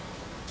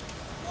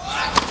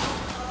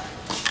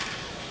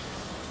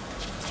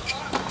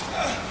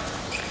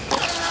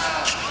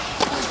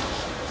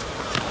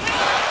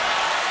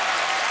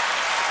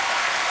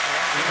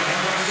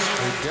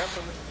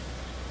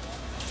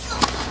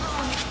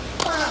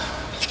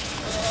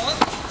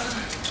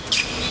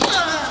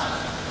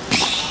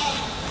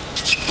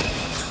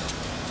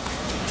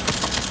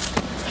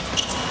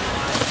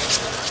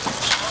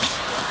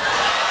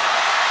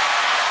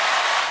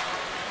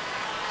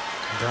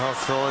 Now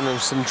throwing him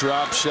some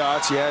drop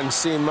shots. You hadn't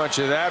seen much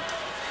of that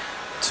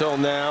till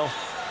now.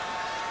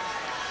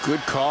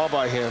 Good call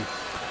by him.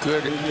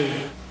 Good.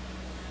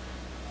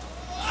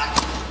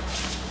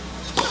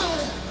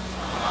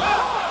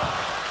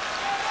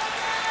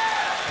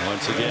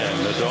 Once again,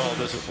 Nadal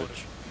doesn't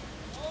push.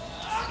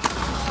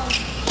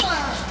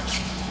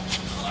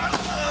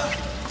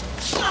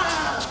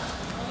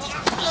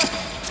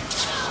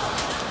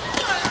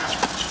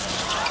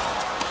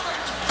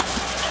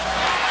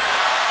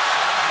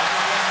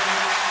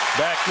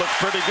 Back looked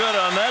pretty good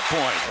on that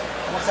point.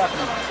 What's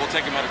happening? We'll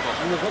take a medical.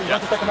 You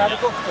want to take a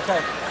medical? Okay.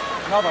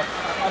 Novak,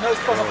 I know it's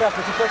because of that,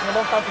 but you're taking a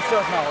long time to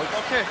serve now.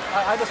 Okay.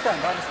 I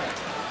understand, I understand.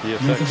 The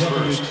effects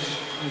first.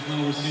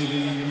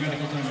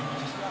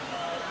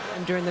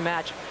 During the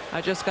match,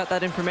 I just got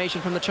that information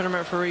from the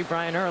tournament referee,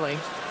 Brian Early.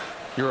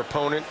 Your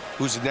opponent,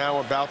 who's now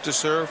about to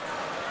serve,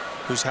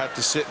 who's had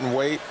to sit and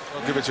wait,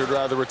 Djokovic would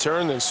rather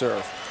return than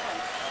serve.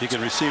 He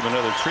could receive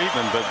another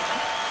treatment, but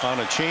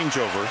on a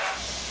changeover.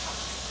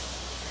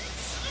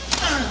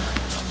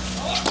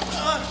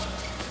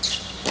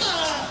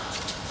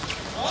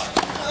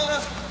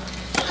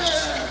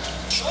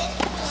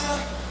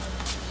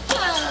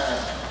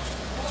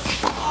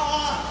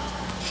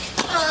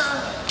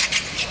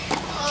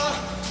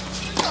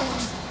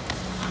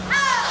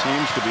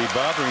 Seems to be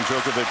bothering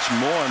Djokovic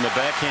more on the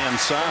backhand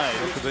side.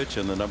 Djokovic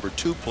and the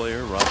 #2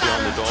 player,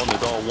 Rafael Nadal.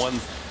 Nadal won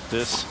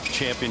this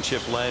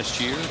championship last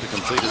year to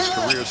complete his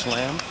career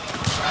slam.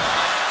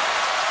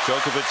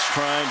 Djokovic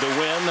trying to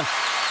win.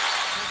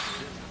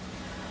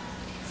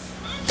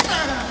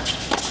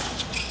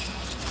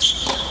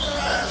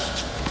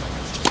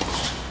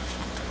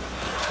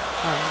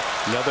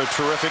 Another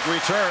terrific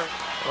return.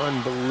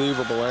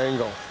 Unbelievable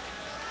angle.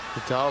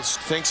 Nadal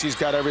thinks he's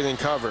got everything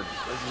covered.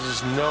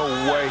 There's no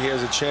way he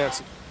has a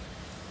chance.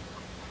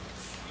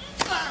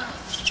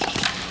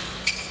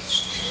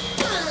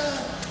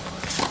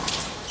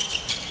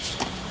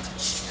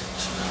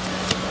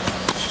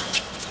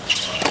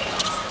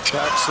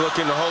 Back's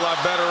looking a whole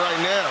lot better right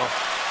now.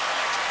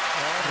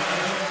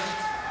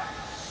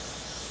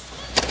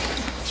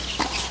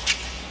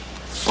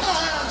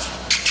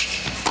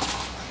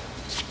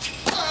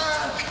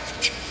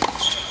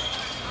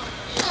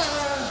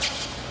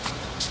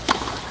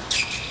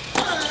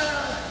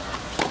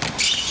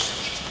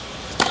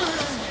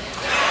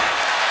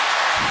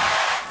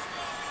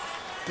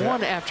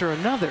 One after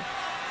another.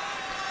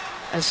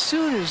 As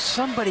soon as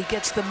somebody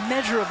gets the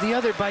measure of the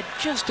other by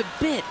just a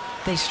bit,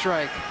 they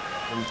strike.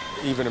 And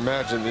even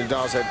imagine,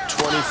 Nadal's had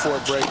 24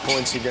 break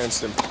points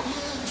against him.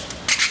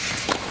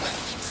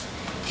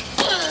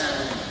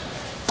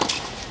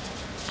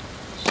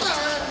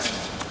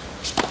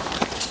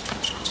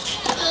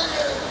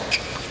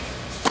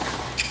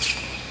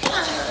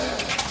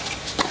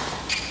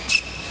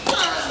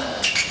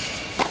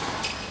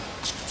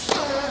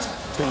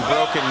 Been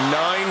broken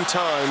 9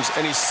 times,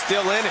 and he's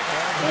still in it.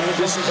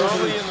 This is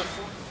early in the.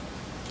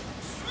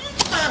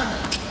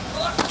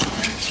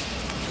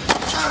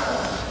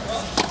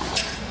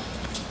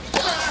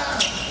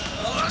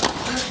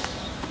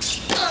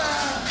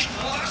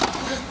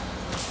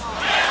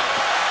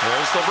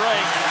 There's the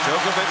break.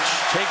 Djokovic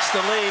takes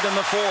the lead in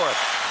the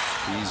 4th.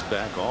 He's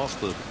back off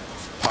the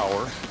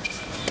power.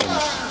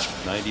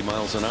 90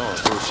 miles an hour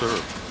per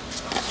serve.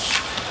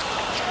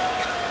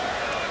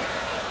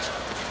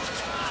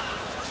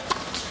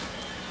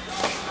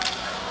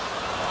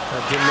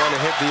 Didn't want to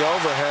hit the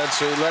overhead,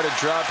 so he let it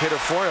drop, hit a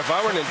forehand. If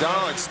I were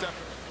Nadal, I'd step.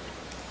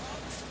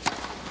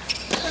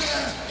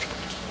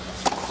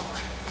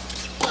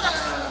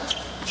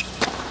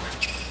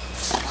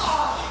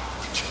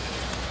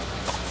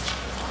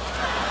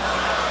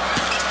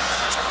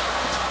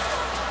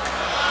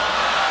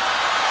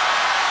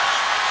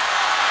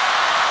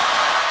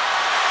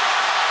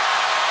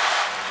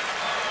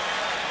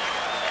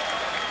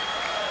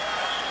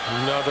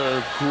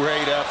 Another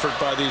great effort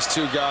by these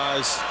two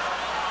guys.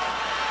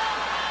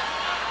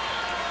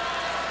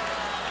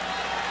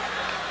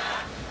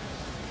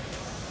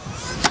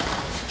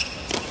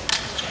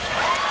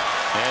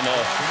 And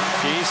an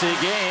easy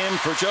game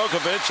for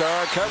Djokovic.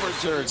 Our coverage.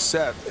 Third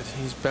set.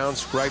 He's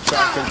bounced right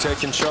back and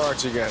taken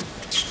charge again.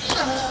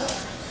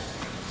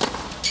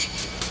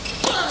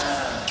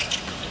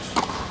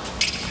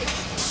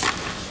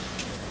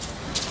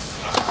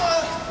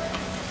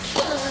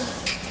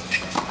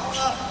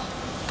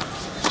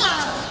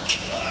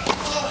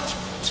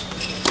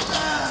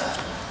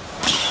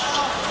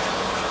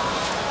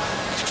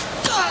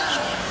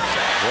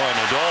 Boy,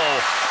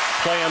 Nadal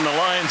playing the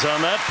lines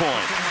on that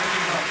point.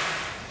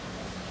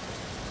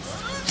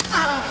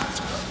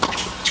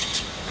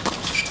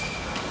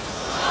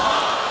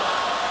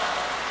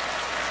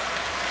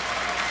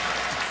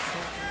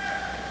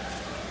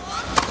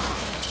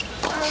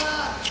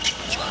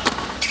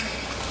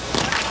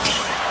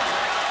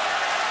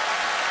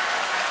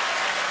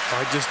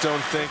 I just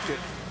don't think it.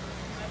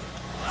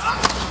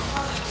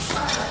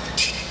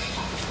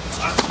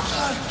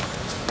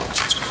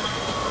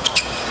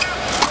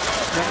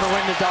 Remember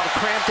when Nadal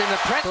cramped in the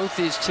press? Both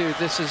these two,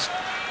 this is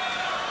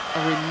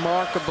a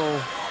remarkable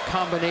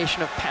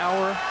combination of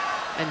power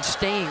and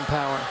staying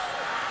power.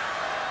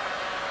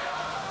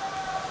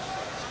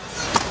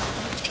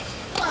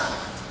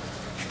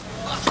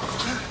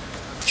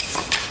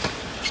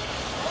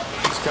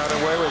 He's got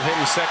away with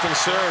hitting second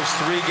serves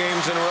 3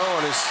 games in a row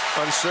on his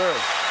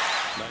unserved.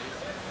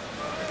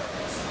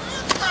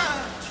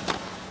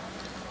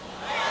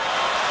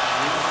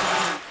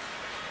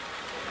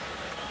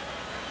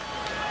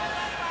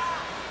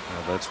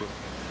 That's what.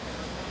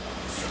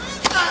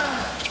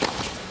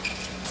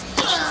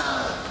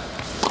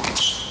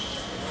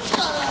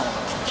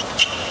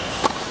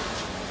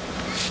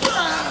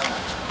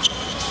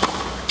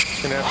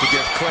 Gonna have to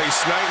give Clay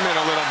Snyderman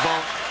a little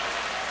bump.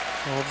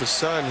 All of a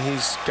sudden,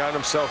 he's got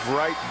himself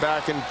right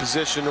back in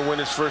position to win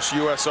his first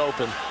U.S.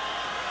 Open.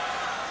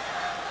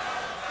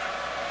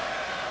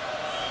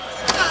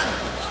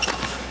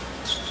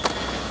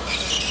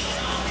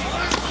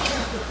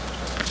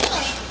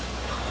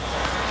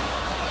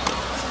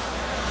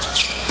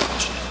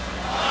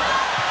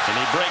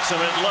 Breaks him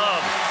at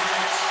love.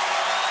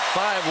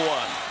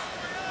 5-1.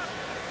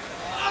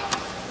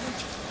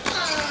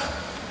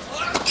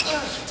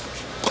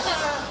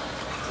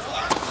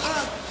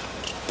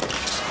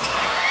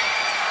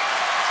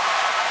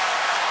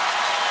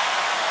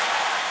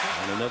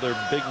 And another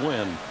big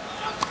win.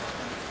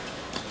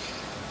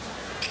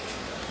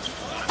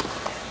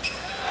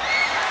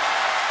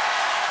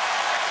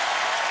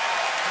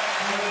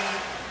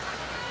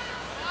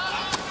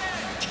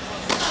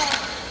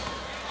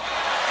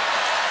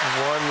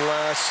 One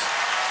last